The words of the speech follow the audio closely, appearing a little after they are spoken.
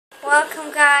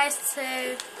Welcome guys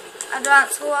to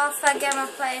Advanced Warfare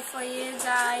gameplay for you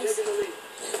guys.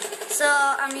 So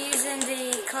I'm using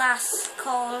the class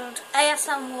called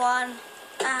ASM1.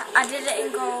 I did it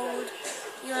in gold.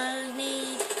 You'll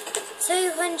need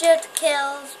 200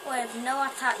 kills with no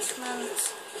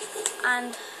attachments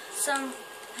and some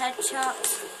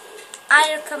headshots.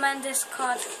 I recommend this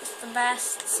card, it's the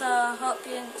best, so I hope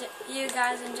you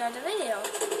guys enjoyed the video.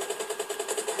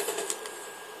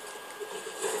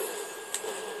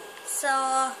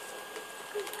 So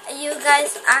you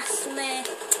guys asked me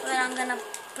when I'm gonna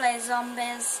play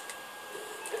zombies.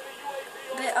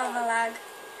 Bit of a lag.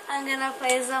 I'm gonna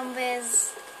play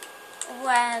zombies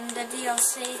when the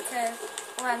DLC,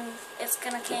 when it's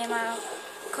gonna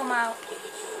come out.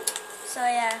 So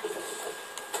yeah,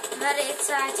 very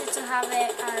excited to have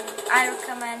it, and I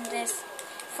recommend this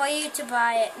for you to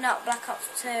buy it, not Black Ops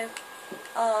 2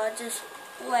 or just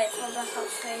wait for Black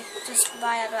Ops 3. Just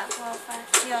buy Advanced Warfare,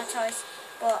 it's your choice,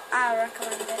 but I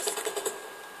recommend this.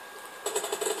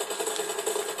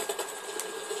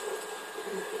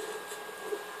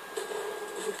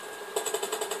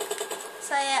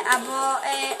 So yeah, I bought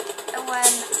it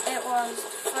when it was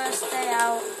first day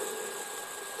out.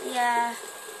 Yeah,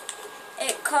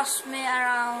 it cost me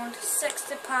around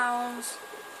 £60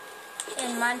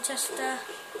 in Manchester.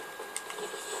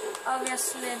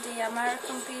 Obviously the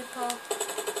American people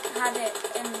had it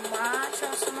in March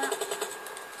or something,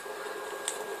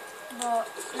 but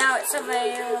now it's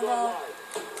available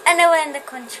anywhere in the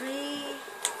country.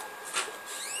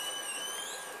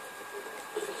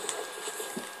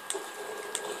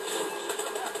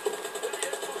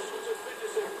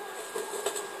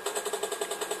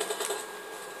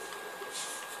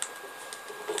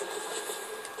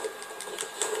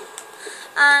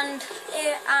 And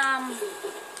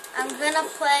I'm gonna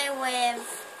play with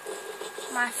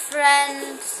my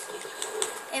friends,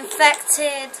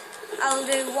 infected. I'll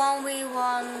do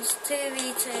 1v1s,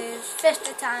 2v2s,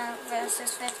 50 times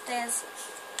versus 50s.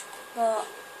 But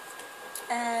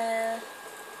yeah.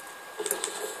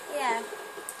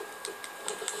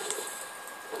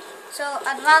 So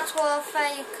Advanced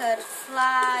Warfare, you could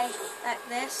fly like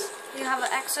this. You have an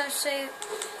exosuit,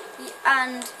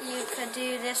 and you could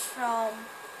do this from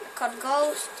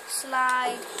Ghost,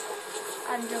 slide,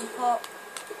 and jump up.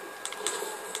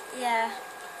 Yeah.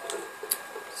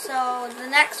 So the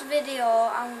next video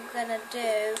I'm gonna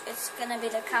do, it's gonna be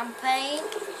the campaign,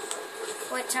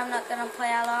 which I'm not gonna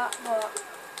play a lot, but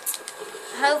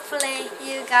hopefully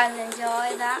you guys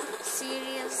enjoy that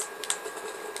series.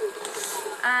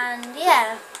 And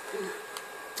yeah,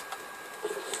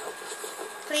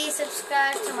 please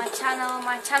subscribe to my channel.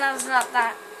 My channel's not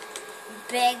that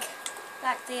big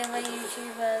like the other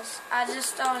YouTubers. I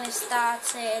just only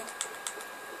started,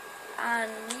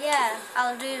 and yeah,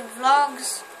 I'll do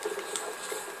vlogs,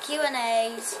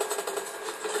 Q&As,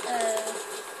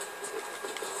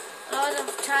 loads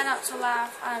of try not to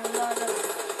laugh, and loads of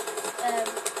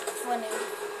funny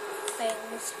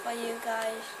things for you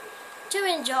guys to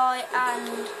enjoy,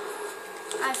 and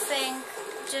I think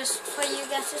just for you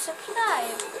guys to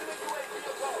subscribe.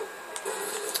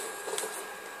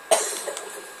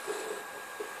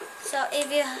 So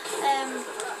if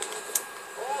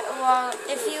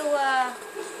you were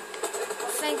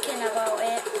thinking about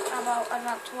it, about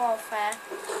Advanced Warfare,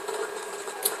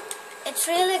 it's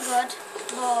really good,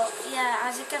 but yeah,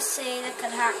 as you can see, they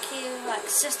can hack you, like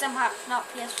system hack, not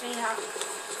PS3 hack.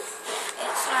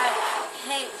 It's like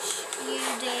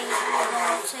HUD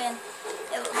revolting.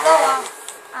 It will go off,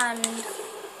 and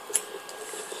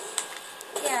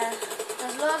yeah,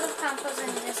 there's loads of campers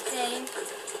in this game.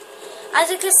 As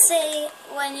you can see,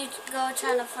 when you go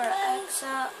trying to for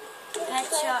headshots.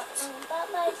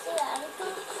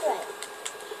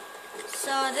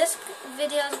 So this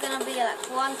video is gonna be like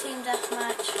one team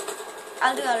deathmatch.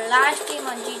 I'll do a live stream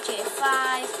on GTA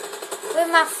 5 with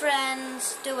my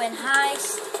friends doing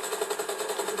heist,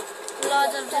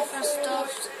 loads of different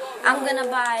stuff. I'm gonna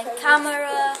buy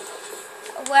camera,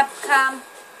 webcam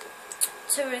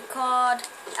to record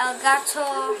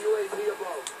Elgato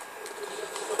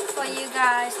for you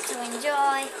guys to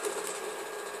enjoy,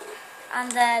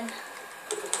 and then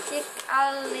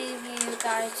I'll leave you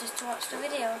guys just to watch the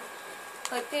video.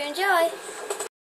 Hope you enjoy.